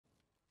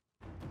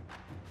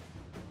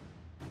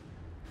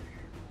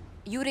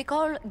You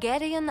recall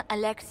Garion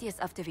Alexius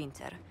of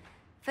Tevinter.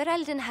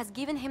 Ferelden has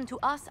given him to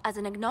us as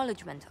an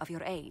acknowledgement of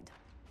your aid.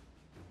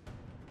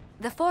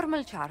 The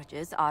formal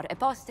charges are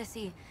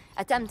apostasy,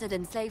 attempted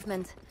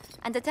enslavement,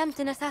 and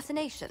attempted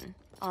assassination,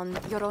 on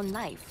your own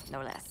life,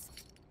 no less.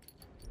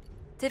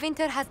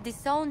 Tevinter has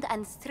disowned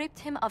and stripped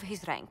him of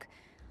his rank.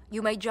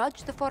 You may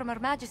judge the former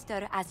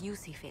Magister as you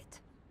see fit.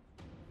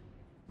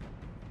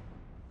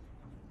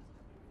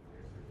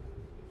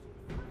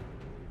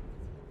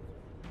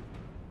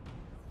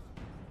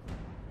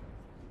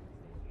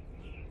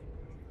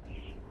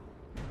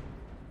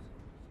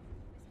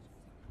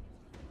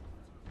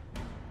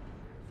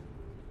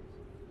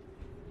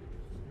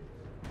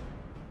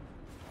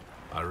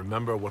 I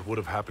remember what would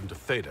have happened to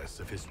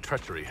Thedas if his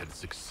treachery had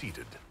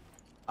succeeded.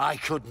 I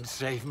couldn't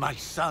save my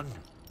son.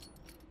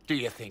 Do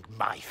you think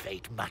my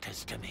fate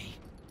matters to me?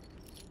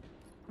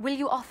 Will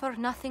you offer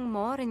nothing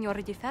more in your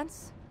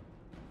defense?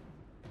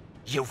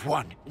 You've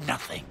won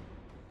nothing.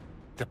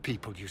 The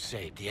people you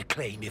saved, the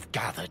acclaim you've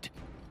gathered.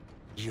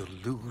 You'll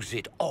lose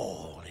it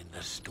all in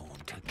the storm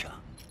to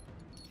come.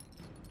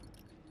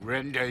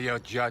 Render your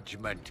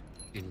judgment,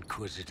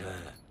 Inquisitor.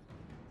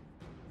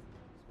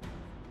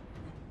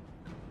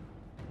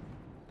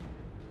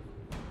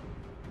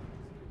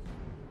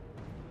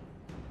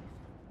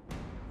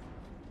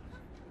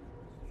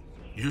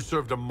 You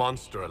served a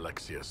monster,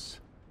 Alexius.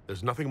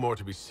 There's nothing more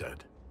to be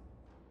said.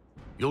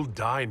 You'll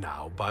die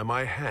now by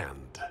my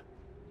hand.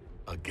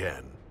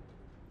 Again.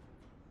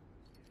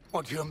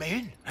 What do you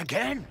mean?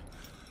 Again?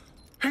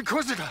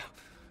 Inquisitor!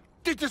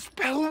 Did the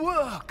spell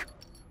work?